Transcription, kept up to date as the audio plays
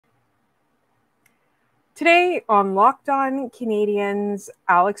Today on Locked On Canadiens,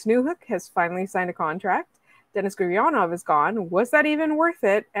 Alex Newhook has finally signed a contract. Denis Gurianov is gone. Was that even worth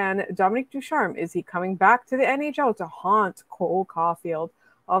it? And Dominique Ducharme, is he coming back to the NHL to haunt Cole Caulfield?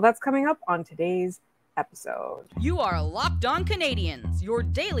 All that's coming up on today's episode. You are Locked On Canadiens, your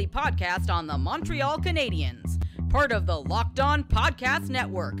daily podcast on the Montreal Canadiens. Part of the Locked On Podcast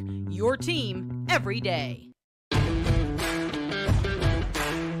Network, your team every day.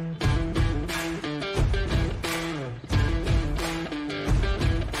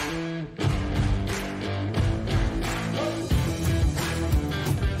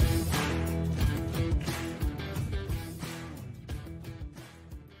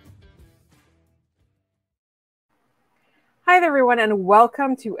 Hi there, everyone, and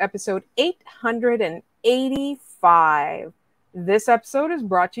welcome to episode 885. This episode is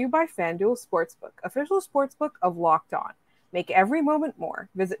brought to you by FanDuel Sportsbook, official sportsbook of Locked On. Make every moment more.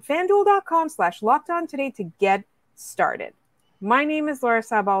 Visit FanDuel.com/LockedOn today to get started. My name is Laura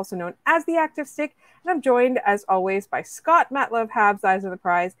Saba, also known as The Active Stick, and I'm joined, as always, by Scott Matlove, Habs Eyes of the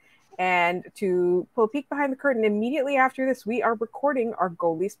Prize. And to pull a peek behind the curtain, immediately after this, we are recording our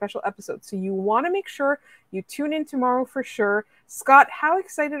goalie special episode. So you want to make sure you tune in tomorrow for sure. Scott, how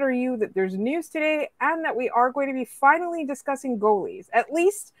excited are you that there's news today and that we are going to be finally discussing goalies, at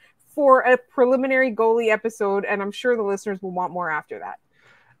least for a preliminary goalie episode? And I'm sure the listeners will want more after that.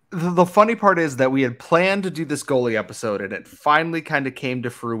 The funny part is that we had planned to do this goalie episode, and it finally kind of came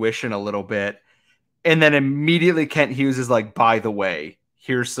to fruition a little bit. And then immediately Kent Hughes is like, by the way,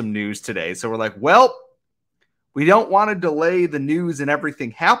 here's some news today. So we're like, well, we don't want to delay the news and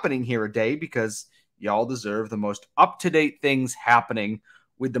everything happening here a day because y'all deserve the most up-to-date things happening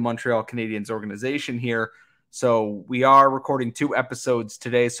with the Montreal Canadiens organization here. So we are recording 2 episodes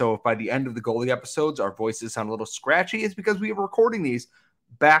today. So if by the end of the goalie episodes, our voices sound a little scratchy, it's because we are recording these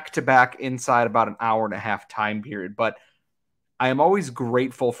back-to-back inside about an hour and a half time period. But I am always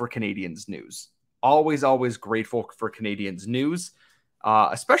grateful for Canadiens news. Always grateful for Canadiens news.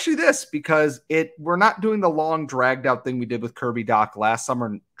 Especially this, because we're not doing the long dragged out thing we did with Kirby Dach last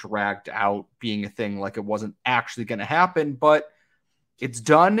summer, dragged out being a thing like it wasn't actually going to happen, but it's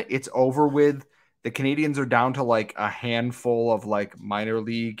done. It's over with. The Canadiens are down to like a handful of like minor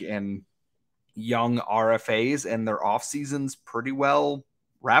league and young RFAs, and their off season's pretty well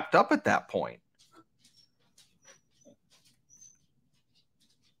wrapped up at that point.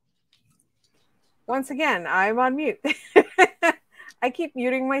 Once again, I'm on mute. I keep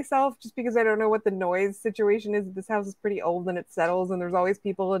muting myself just because I don't know what the noise situation is. This house is pretty old and it settles and there's always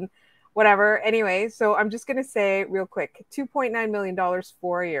people and whatever. Anyway, so I'm just going to say real quick, $2.9 million,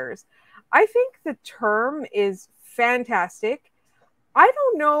 4 years. I think the term is fantastic. I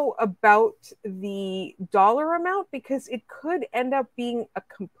don't know about the dollar amount because it could end up being a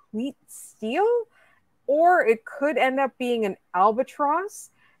complete steal or it could end up being an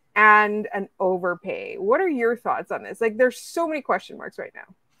albatross and an overpay. What are your thoughts on this? Like, there's so many question marks right now.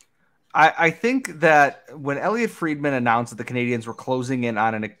 I think that when Elliot Friedman announced that the Canadiens were closing in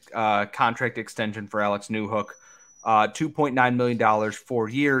on a contract extension for Alex Newhook, $2.9 million, 4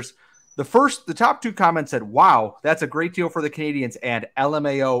 years, the top 2 comments said, wow, that's a great deal for the Canadiens, and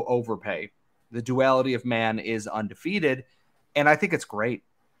LMAO overpay. The duality of man is undefeated, and I think it's great.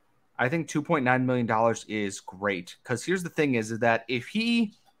 I think $2.9 million is great, because here's the thing is that if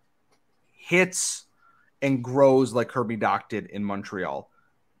he hits and grows like Kirby Dach did in Montreal,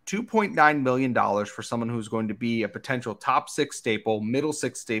 $2.9 million for someone who's going to be a potential top 6 staple, middle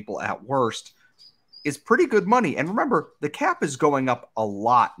 6 staple at worst is pretty good money. And remember, the cap is going up a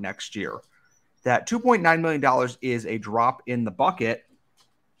lot next year. That $2.9 million is a drop in the bucket,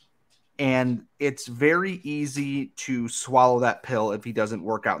 and it's very easy to swallow that pill if he doesn't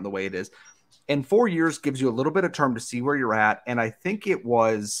work out in the way it is. And 4 years gives you a little bit of term to see where you're at, and I think it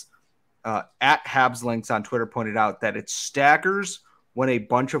was at Habs Links on Twitter pointed out that it staggers when a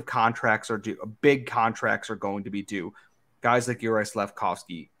bunch of contracts are due. Big contracts are going to be due. Guys like Juraj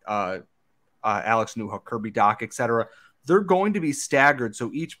Slafkovsky, Alex Newhook, Kirby Dach, etc. They're going to be staggered so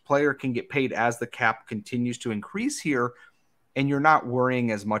each player can get paid as the cap continues to increase here, and you're not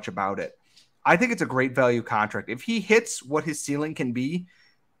worrying as much about it. I think it's a great value contract. If he hits what his ceiling can be,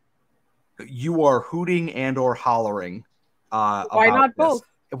 you are hooting and or hollering. Why not both?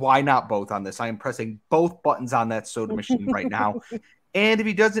 Why not both on this? I am pressing both buttons on that soda machine right now. And if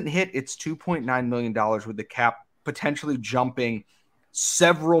he doesn't hit, it's $2.9 million with the cap potentially jumping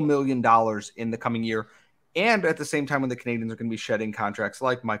several $1 million in the coming year. And at the same time, when the Canadiens are going to be shedding contracts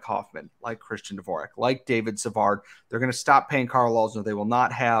like Mike Hoffman, like Christian Dvorak, like David Savard, they're going to stop paying Carl Alzner. They will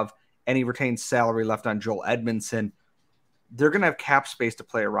not have any retained salary left on Joel Edmondson. they're going to have cap space to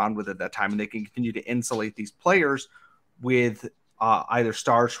play around with at that time, and they can continue to insulate these players with either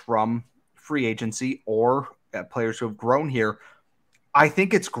stars from free agency or players who have grown here. I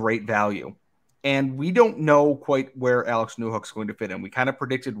think it's great value. And we don't know quite where Alex Newhook's going to fit in. We kind of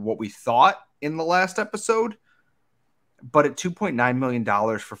predicted what we thought in the last episode, but at $2.9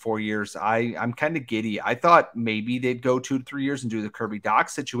 million for 4 years, I'm kind of giddy. I thought maybe they'd go 2 to 3 years and do the Kirby Dach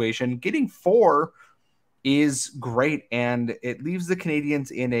situation. Getting 4 is great, and it leaves the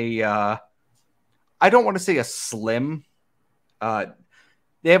Canadiens in a I don't want to say a slim.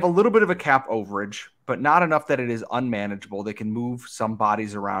 They have a little bit of a cap overage, but not enough that it is unmanageable. They can move some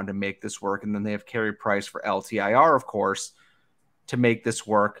bodies around and make this work, and then they have Carey Price for LTIR, of course, to make this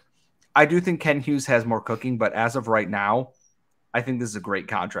work. I do think Ken Hughes has more cooking, but as of right now, I think this is a great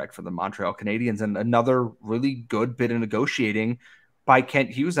contract for the Montreal Canadiens and another really good bit of negotiating by Kent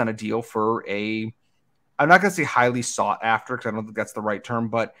Hughes on a deal for I'm not going to say highly sought after because I don't think that's the right term,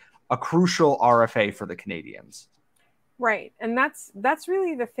 but a crucial RFA for the Canadiens. Right. And that's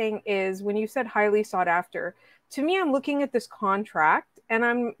really the thing is when you said highly sought after, to me, I'm looking at this contract and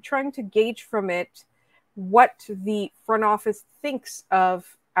I'm trying to gauge from it what the front office thinks of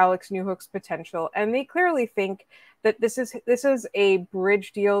Alex Newhook's potential. And they clearly think that this is a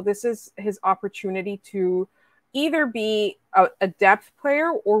bridge deal. This is his opportunity to either be a depth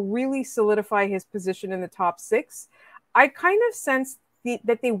player or really solidify his position in the top 6. I kind of sense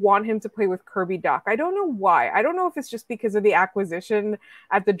that they want him to play with Kirby Dach. I don't know why. I don't know if it's just because of the acquisition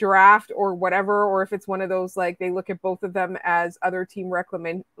at the draft or whatever, or if it's one of those, like, they look at both of them as other team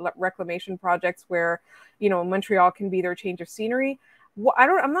reclamation projects where, Montreal can be their change of scenery.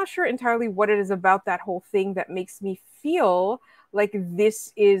 I'm not sure entirely what it is about that whole thing that makes me feel like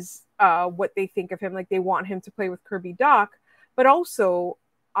this is what they think of him. Like they want him to play with Kirby Dach, but also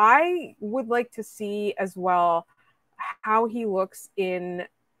I would like to see as well how he looks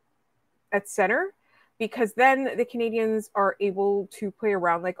at center, because then the Canadiens are able to play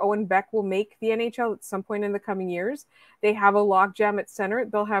around. Like Owen Beck will make the NHL at some point in the coming years. They have a logjam at center.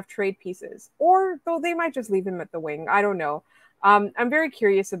 They'll have trade pieces, or though they might just leave him at the wing. I don't know. I'm very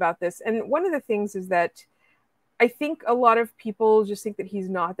curious about this. And one of the things is that I think a lot of people just think that he's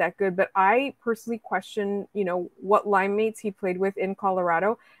not that good, but I personally question, what line mates he played with in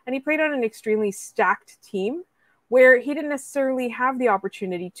Colorado. And he played on an extremely stacked team where he didn't necessarily have the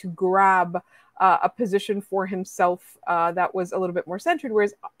opportunity to grab a position for himself that was a little bit more centered.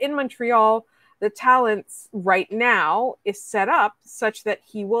 Whereas in Montreal, the talents right now is set up such that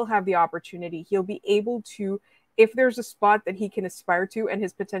he will have the opportunity. He'll be able to, if there's a spot that he can aspire to and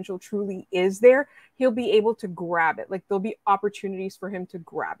his potential truly is there, he'll be able to grab it. Like there'll be opportunities for him to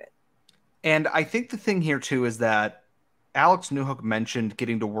grab it. And I think the thing here too is that Alex Newhook mentioned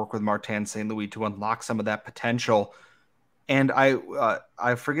getting to work with Martin St. Louis to unlock some of that potential. And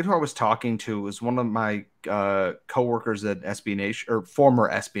I forget who I was talking to. It was one of my coworkers at SB Nation, or former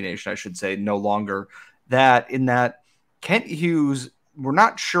SB Nation, I should say, no longer, that Kent Hughes, we're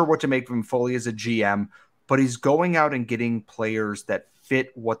not sure what to make of him fully as a GM, but he's going out and getting players that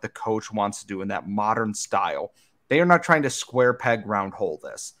fit what the coach wants to do in that modern style. They are not trying to square peg round hole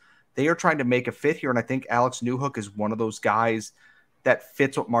this. They are trying to make a fit here, and I think Alex Newhook is one of those guys that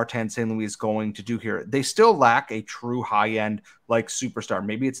fits what Martin St. Louis is going to do here. They still lack a true high-end like superstar.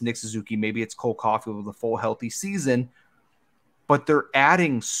 Maybe it's Nick Suzuki, maybe it's Cole Caulfield with a full healthy season, but they're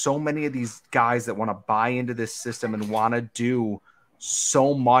adding so many of these guys that want to buy into this system and want to do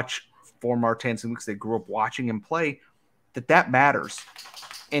so much for Martin St. Louis because they grew up watching him play, that matters.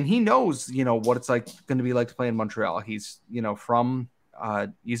 And he knows, what it's going to be like to play in Montreal. He's, he's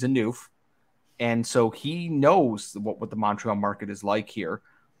a Noof. And so he knows what the Montreal market is like here.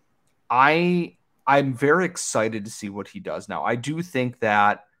 I'm very excited to see what he does now. I do think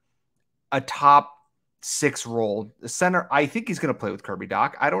that a top 6 role, the center, I think he's going to play with Kirby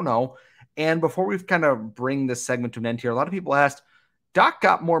Dach. I don't know. And before we kind of bring this segment to an end here, a lot of people asked, Dach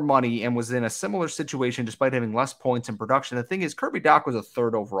got more money and was in a similar situation despite having less points in production. The thing is, Kirby Dach was a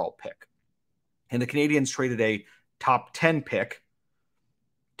 3rd overall pick. And the Canadiens traded a top 10 pick,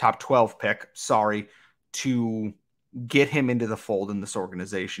 top 12 pick, to get him into the fold in this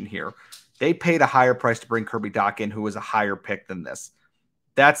organization here. They paid a higher price to bring Kirby Dach in, who was a higher pick than this.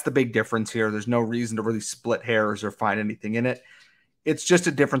 That's the big difference here. There's no reason to really split hairs or find anything in it. It's just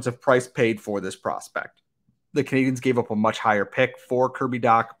a difference of price paid for this prospect. The Canadiens gave up a much higher pick for Kirby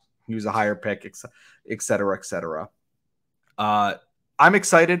Dach. He was a higher pick, et cetera, et cetera. I'm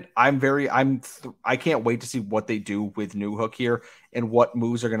excited. I can't wait to see what they do with Newhook here and what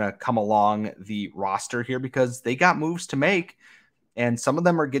moves are going to come along the roster here, because they got moves to make. and some of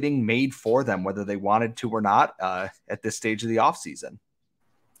them are getting made for them, whether they wanted to or not, at this stage of the offseason.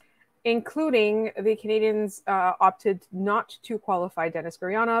 Including the Canadiens opted not to qualify Denis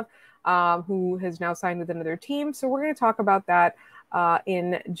Gurianov, who has now signed with another team. So we're going to talk about that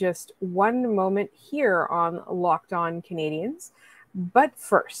in just one moment here on Locked On Canadiens. But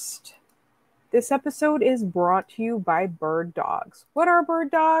first, this episode is brought to you by Birddogs. What are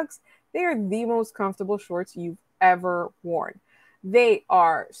Birddogs? They are the most comfortable shorts you've ever worn. They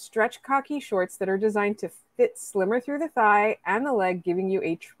are stretch khaki shorts that are designed to fit slimmer through the thigh and the leg, giving you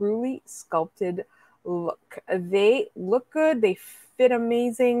a truly sculpted look. They look good. They fit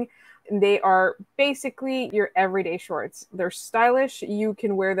amazing. They are basically your everyday shorts. They're stylish. You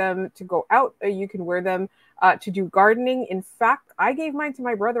can wear them to go out. You can wear them to do gardening. In fact, I gave mine to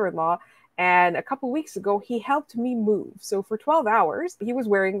my brother-in-law, and a couple weeks ago, he helped me move. So for 12 hours, he was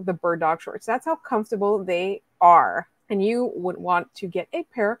wearing the Birddog shorts. That's how comfortable they are. And you would want to get a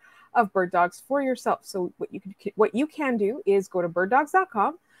pair of Birddogs for yourself. So what you can do is go to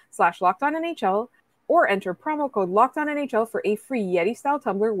birddogs.com/LockedOnNHL or enter promo code LockedOnNHL for a free Yeti-style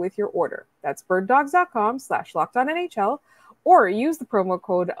tumbler with your order. That's birddogs.com/LockedOnNHL or use the promo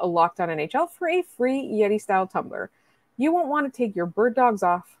code LockedOnNHL for a free Yeti-style tumbler. You won't want to take your Birddogs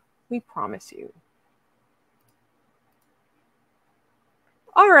off, we promise you.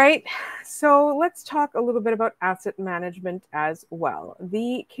 All right, so let's talk a little bit about asset management as well.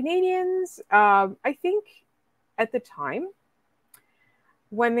 The Canadiens, I think at the time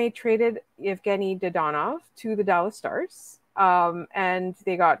when they traded Evgeny Dadonov to the Dallas Stars and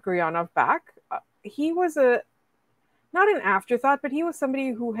they got Gurianov back, he was not an afterthought, but he was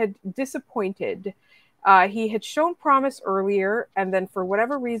somebody who had disappointed. He had shown promise earlier, and then for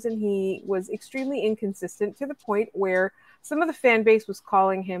whatever reason, he was extremely inconsistent to the point where some of the fan base was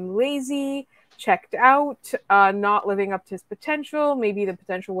calling him lazy, checked out, not living up to his potential. Maybe the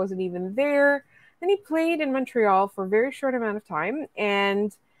potential wasn't even there. Then he played in Montreal for a very short amount of time,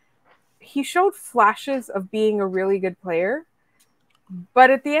 and he showed flashes of being a really good player.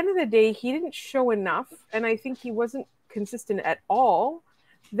 But at the end of the day, he didn't show enough, and I think he wasn't consistent at all,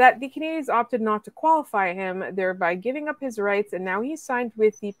 that the Canadiens opted not to qualify him, thereby giving up his rights, and now he's signed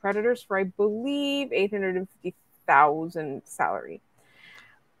with the Predators for, I believe, $850,000 salary.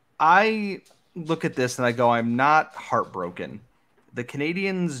 I look at this and I go, I'm not heartbroken. The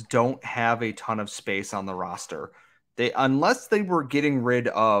Canadiens don't have a ton of space on the roster. Unless they were getting rid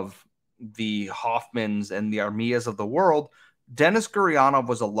of the Hoffmans and the Armias of the world, Denis Gurianov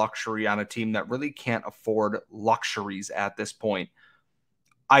was a luxury on a team that really can't afford luxuries at this point.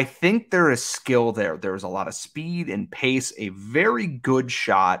 I think there is skill there. There's a lot of speed and pace, a very good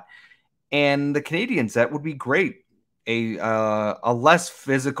shot. And the Canadiens, that would be great. A less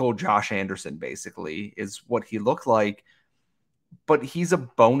physical Josh Anderson, basically, is what he looked like. But he's a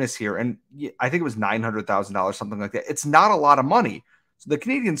bonus here. And I think it was $900,000, something like that. It's not a lot of money. So the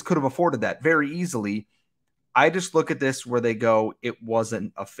Canadiens could have afforded that very easily. I just look at this where they go, it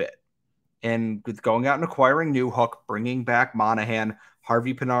wasn't a fit. And with going out and acquiring Newhook, bringing back Monahan,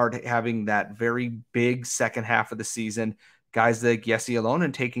 Harvey Pinard having that very big second half of the season, guys like Jesse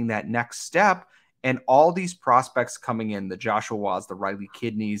Alonen taking that next step, and all these prospects coming in, the Joshua Waws, the Riley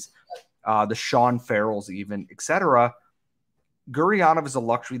Kidneys, the Sean Farrells even, etc. Gurianov is a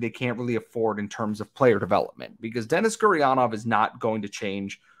luxury they can't really afford in terms of player development, because Denis Gurianov is not going to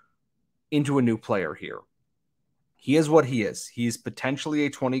change into a new player here. He is what he is. He's potentially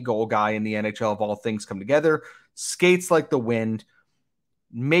a 20-goal guy in the NHL if all things come together. Skates like the wind.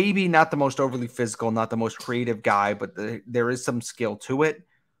 Maybe not the most overly physical, not the most creative guy, but there is some skill to it.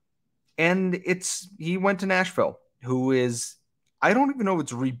 And he went to Nashville, who is, I don't even know if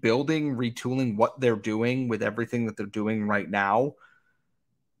it's rebuilding, retooling what they're doing with everything that they're doing right now.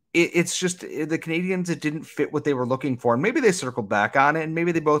 It's just the Canadiens, it didn't fit what they were looking for. And maybe they circled back on it, and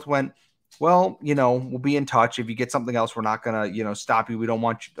maybe they both went, well, we'll be in touch. If you get something else, we're not going to, stop you. We don't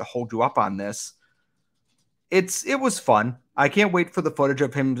want you to hold you up on this. It was fun. I can't wait for the footage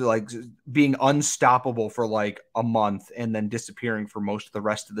of him being unstoppable for a month and then disappearing for most of the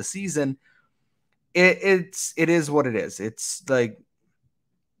rest of the season. It is what it is. It's like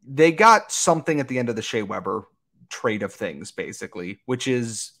they got something at the end of the Shea Weber trade of things, basically, which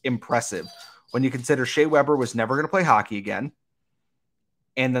is impressive when you consider Shea Weber was never going to play hockey again.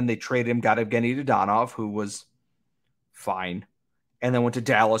 And then they traded him, got Evgeny Dadonov, who was fine. And then went to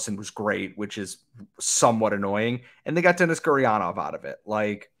Dallas and was great, which is somewhat annoying. And they got Denis Gurianov out of it.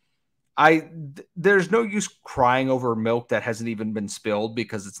 There's no use crying over milk that hasn't even been spilled,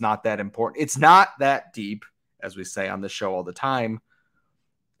 because it's not that important. It's not that deep, as we say on the show all the time.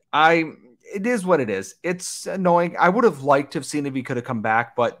 it is what it is. It's annoying. I would have liked to have seen if he could have come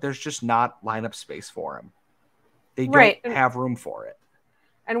back, but there's just not lineup space for him. They don't have room for it.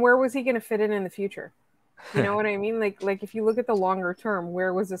 And where was he going to fit in the future? You know what I mean? Like if you look at the longer term,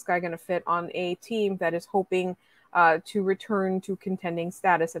 where was this guy going to fit on a team that is hoping to return to contending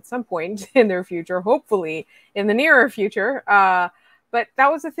status at some point in their future, hopefully in the nearer future? But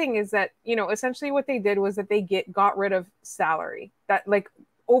that was the thing, is that, you know, essentially what they did was that they got rid of salary. That, like,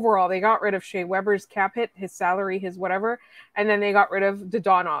 overall, they got rid of Shea Weber's cap hit, his salary, his whatever, and then they got rid of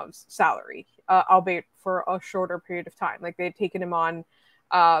Dodonov's salary, albeit for a shorter period of time. Like, they had taken him on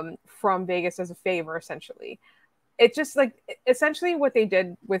from Vegas as a favor, essentially. It just, like, essentially what they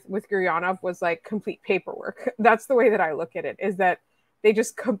did with Gurianov was like complete paperwork. That's the way that I look at it, is that they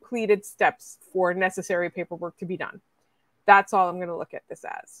just completed steps for necessary paperwork to be done. That's all I'm going to look at this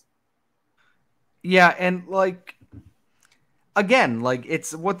as. Yeah, and like, again, like,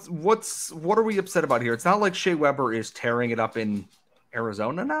 it's what are we upset about here? It's not like Shea Weber is tearing it up in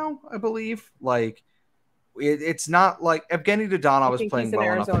Arizona now, I believe. Like, it's not like Evgeny Dodonov is playing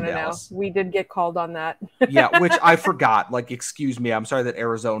well enough in Dallas. Now. We did get called on that. Yeah, which I forgot. Like, excuse me, I'm sorry that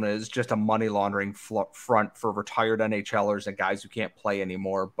Arizona is just a money laundering front for retired NHLers and guys who can't play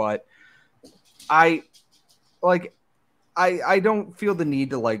anymore. But I don't feel the need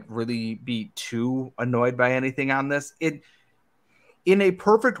to, like, really be too annoyed by anything on this. In a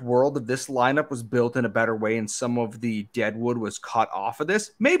perfect world, if this lineup was built in a better way and some of the deadwood was cut off of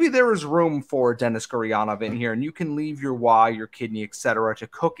this, maybe there is room for Denis Gurianov in here, and you can leave your Y, your kidney, etc., to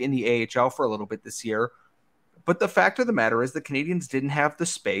cook in the AHL for a little bit this year. But the fact of the matter is the Canadiens didn't have the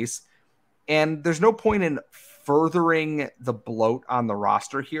space, and there's no point in furthering the bloat on the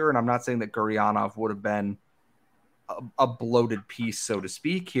roster here. And I'm not saying that Gurianov would have been a bloated piece, so to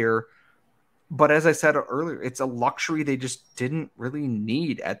speak, here. But as I said earlier, it's a luxury they just didn't really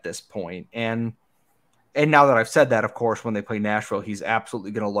need at this point. And now that I've said that, of course, when they play Nashville, he's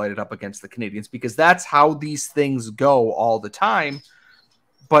absolutely going to light it up against the Canadiens, because that's how these things go all the time.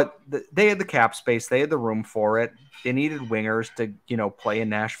 But they had the cap space. They had the room for it. They needed wingers to, you know, play in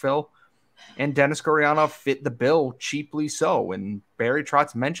Nashville. And Denis Gurianov fit the bill, cheaply so. And Barry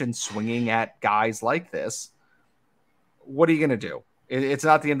Trotz mentioned swinging at guys like this. What are you going to do? It's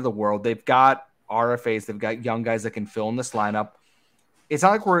not the end of the world. They've got RFAs. They've got young guys that can fill in this lineup. It's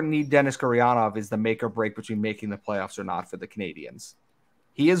not like we're going to need Denis Gurianov is the make or break between making the playoffs or not for the Canadiens.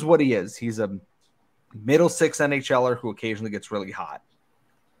 He is what he is. He's a middle six NHLer who occasionally gets really hot.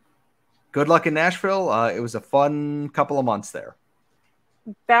 Good luck in Nashville. It was a fun couple of months there.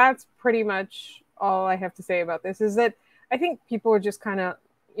 That's pretty much all I have to say about this, is that I think people are just kind of,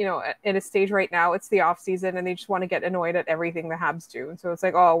 you know, at a stage right now, it's the off season and they just want to get annoyed at everything the Habs do. And so it's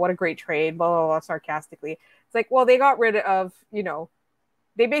like, oh, what a great trade, blah, blah, blah, sarcastically. It's like, well, they got rid of, you know,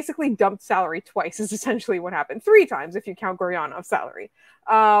 they basically dumped salary twice is essentially what happened. 3 times if you count Gurianov's salary.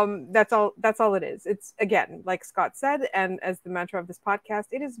 That's all it is. It's, again, like Scott said, and as the mantra of this podcast,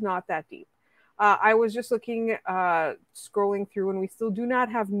 it is not that deep. I was just looking, scrolling through, and we still do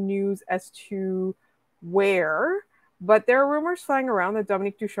not have news as to where. But there are rumors flying around that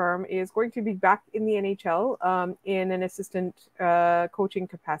Dominique Ducharme is going to be back in the NHL in an assistant coaching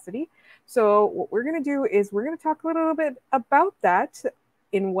capacity. So what we're going to do is we're going to talk a little bit about that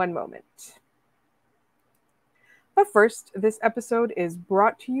in one moment. But first, this episode is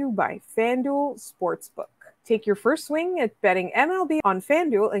brought to you by FanDuel Sportsbook. Take your first swing at betting MLB on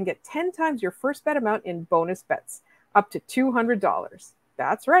FanDuel and get 10 times your first bet amount in bonus bets, up to $200.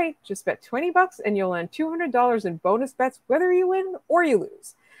 That's right. Just bet $20 and you'll earn $200 in bonus bets, whether you win or you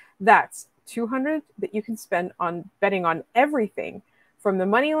lose. That's $200 that you can spend on betting on everything, from the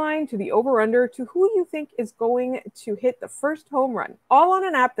money line to the over-under to who you think is going to hit the first home run, all on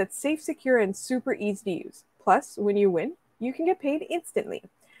an app that's safe, secure, and super easy to use. Plus, when you win, you can get paid instantly.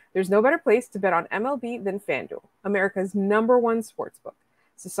 There's no better place to bet on MLB than FanDuel, America's #1 sportsbook.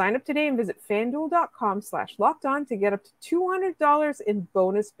 So sign up today and visit FanDuel.com/lockedon to get up to $200 in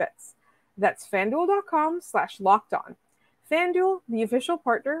bonus bets. That's FanDuel.com/lockedon. FanDuel, the official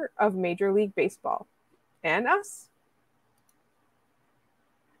partner of Major League Baseball. And us.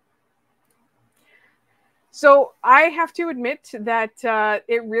 So I have to admit that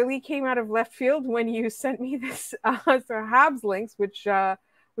it really came out of left field when you sent me this Habs links, which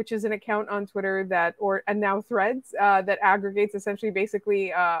is an account on Twitter and now Threads that aggregates essentially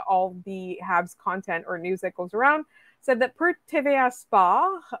basically all the Habs content or news that goes around, said that per TVA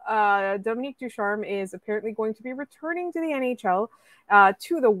Sport, Dominique Ducharme is apparently going to be returning to the NHL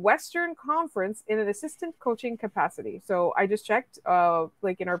to the Western Conference in an assistant coaching capacity. So I just checked,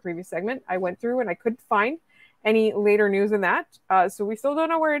 like in our previous segment, I went through and I couldn't find any later news than that. So we still don't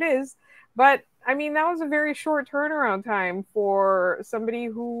know where it is. But I mean, that was a very short turnaround time for somebody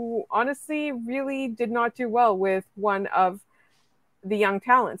who honestly really did not do well with one of the young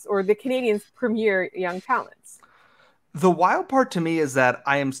talents, or the Canadiens' premier young talents. The wild part to me is that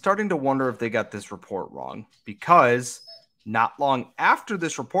I am starting to wonder if they got this report wrong, because not long after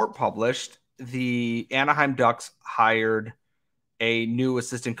this report published, the Anaheim Ducks hired a new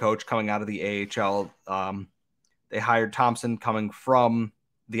assistant coach coming out of the AHL. They hired Thompson, coming from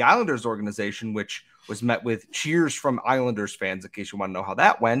the Islanders organization, which was met with cheers from Islanders fans, in case you want to know how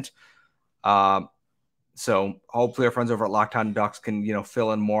that went. So hopefully our friends over at Locked On Ducks can,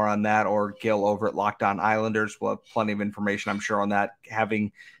 fill in more on that, or Gil over at Locked On Islanders will have plenty of information, I'm sure, on that,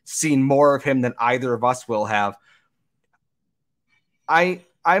 having seen more of him than either of us will have. I'm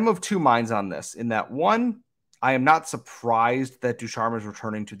of two minds on this, in that, one, I am not surprised that Ducharme is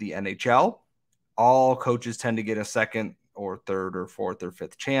returning to the NHL. All coaches tend to get a second or third or fourth or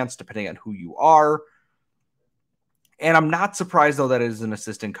fifth chance, depending on who you are. And I'm not surprised, though, that it is an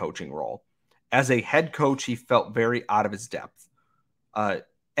assistant coaching role. As a head coach, he felt very out of his depth.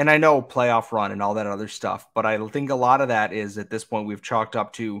 And I know playoff run and all that other stuff, but I think a lot of that is, at this point, we've chalked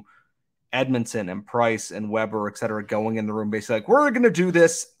up to Edmondson and Price and Weber, et cetera, going in the room, basically like, we're going to do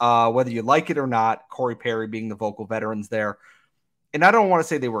this, whether you like it or not. Corey Perry being the vocal veterans there. And I don't want to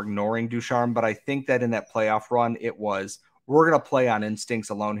say they were ignoring Ducharme, but I think that in that playoff run, it was, we're going to play on instincts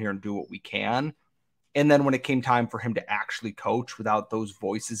alone here and do what we can. And then when it came time for him to actually coach without those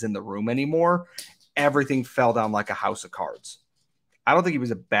voices in the room anymore, everything fell down like a house of cards. I don't think he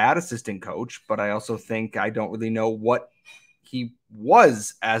was a bad assistant coach, but I also think I don't really know what he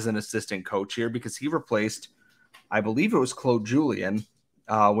was as an assistant coach here, because he replaced, I believe it was Claude Julien,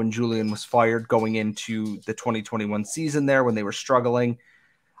 when Julien was fired going into the 2021 season there, when they were struggling.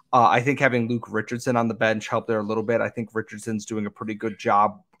 I think having Luke Richardson on the bench helped there a little bit. I think Richardson's doing a pretty good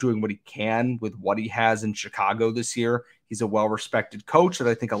job doing what he can with what he has in Chicago this year. He's a well-respected coach that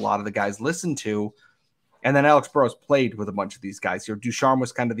I think a lot of the guys listen to. And then Alex Burrows played with a bunch of these guys here. Ducharme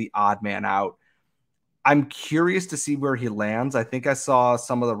was kind of the odd man out. I'm curious to see where he lands. I think I saw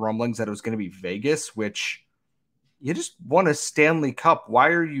some of the rumblings that it was going to be Vegas, which, you just won a Stanley Cup. Why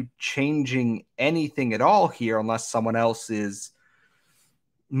are you changing anything at all here unless someone else is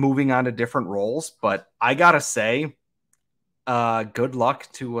moving on to different roles? But I got to say, good luck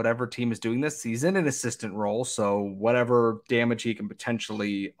to whatever team is doing this. He's in an assistant role, so whatever damage he can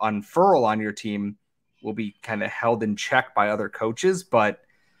potentially unfurl on your team will be kind of held in check by other coaches. But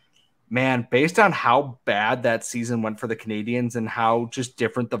man, based on how bad that season went for the Canadiens and how just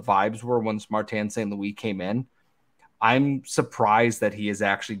different the vibes were once Martin St. Louis came in, I'm surprised that he is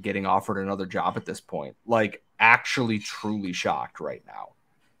actually getting offered another job at this point. Like, actually truly shocked right now.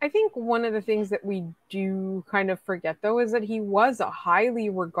 I think one of the things that we do kind of forget, though, is that he was a highly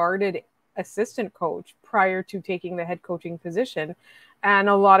regarded assistant coach prior to taking the head coaching position. And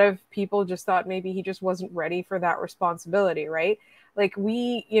a lot of people just thought maybe he just wasn't ready for that responsibility, right? Like,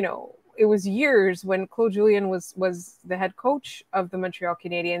 it was years when Claude Julien was the head coach of the Montreal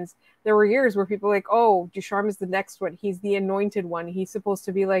Canadiens. There were years where people were like, oh, Ducharme is the next one. He's the anointed one. He's supposed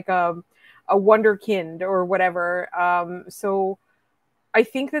to be like a wonderkind or whatever. So I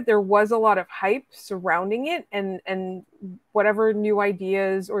think that there was a lot of hype surrounding it, and whatever new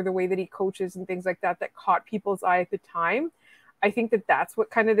ideas or the way that he coaches and things like that caught people's eye at the time. I think that that's what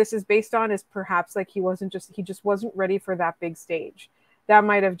kind of this is based on, is perhaps like he just wasn't ready for that big stage. That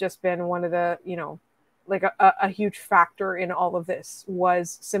might have just been one of the, like a huge factor in all of this,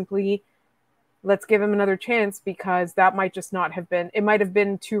 was simply, let's give him another chance, because that might just not have been, it might have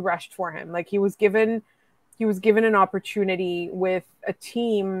been too rushed for him. Like, he was given an opportunity with a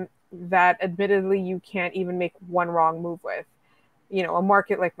team that admittedly you can't even make one wrong move with, a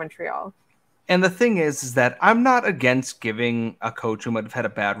market like Montreal. And the thing is that I'm not against giving a coach who might have had a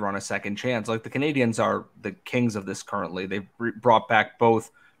bad run a second chance. Like, the Canadiens are the kings of this currently. They've brought back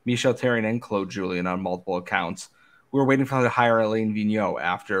both Michel Therrien and Claude Julien on multiple accounts. We were waiting for them to hire Alain Vigneault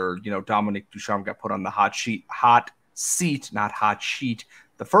after, Dominique Ducharme got put on the hot sheet,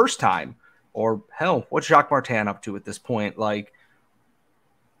 the first time. Or hell, what's Jacques Martin up to at this point? Like,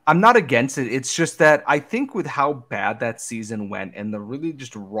 I'm not against it. It's just that I think with how bad that season went and the really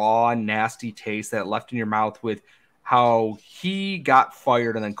just raw, nasty taste that it left in your mouth with how he got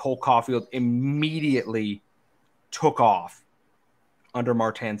fired and then Cole Caulfield immediately took off under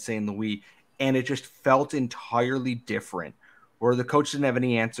Martin St. Louis, and it just felt entirely different, where the coach didn't have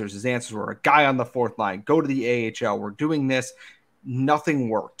any answers. His answers were a guy on the fourth line, go to the AHL, we're doing this. Nothing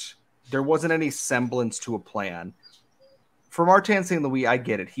worked. There wasn't any semblance to a plan. for Martin St. Louis, I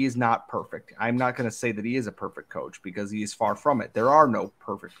get it. He is not perfect. I'm not going to say that he is a perfect coach because he is far from it. There are no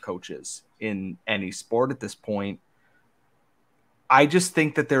perfect coaches in any sport at this point. I just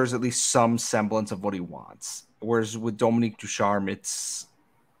think that there's at least some semblance of what he wants. Whereas with Dominique Ducharme, it's,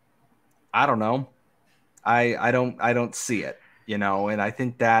 I don't know. I don't see it, and I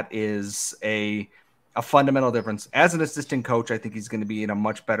think that is a fundamental difference. As an assistant coach, I think he's going to be in a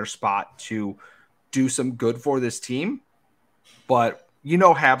much better spot to do some good for this team. But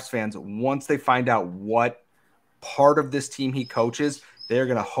Habs fans, once they find out what part of this team he coaches, they're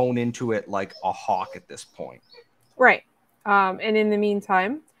going to hone into it like a hawk at this point. Right. And in the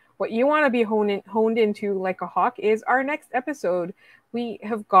meantime, what you want to be honed into like a hawk is our next episode. We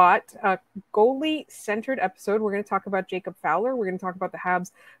have got a goalie-centered episode. We're going to talk about Jacob Fowler. We're going to talk about the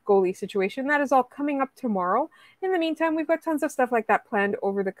Habs goalie situation. That is all coming up tomorrow. In the meantime, we've got tons of stuff like that planned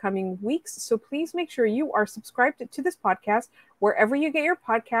over the coming weeks. So please make sure you are subscribed to this podcast wherever you get your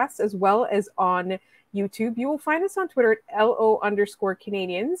podcasts, as well as on YouTube. You will find us on Twitter at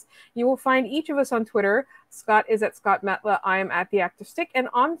LO_Canadiens. You will find each of us on Twitter. Scott is at Scott Metla. I am at The Active Stick. And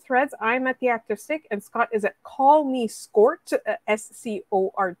on Threads, I am at The Active Stick. And Scott is at Call Me Scort,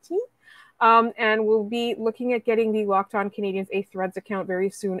 SCORT. And we'll be looking at getting the Locked On Canadiens a Threads account very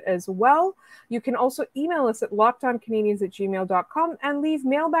soon as well. You can also email us at lockedoncanadiens@gmail.com and leave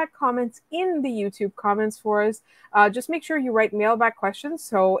mailbag comments in the YouTube comments for us. Just make sure you write mailbag questions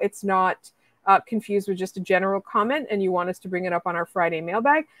so it's not confused with just a general comment and you want us to bring it up on our Friday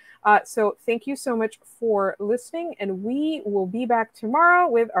mailbag. So thank you so much for listening, and we will be back tomorrow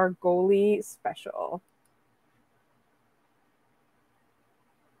with our goalie special.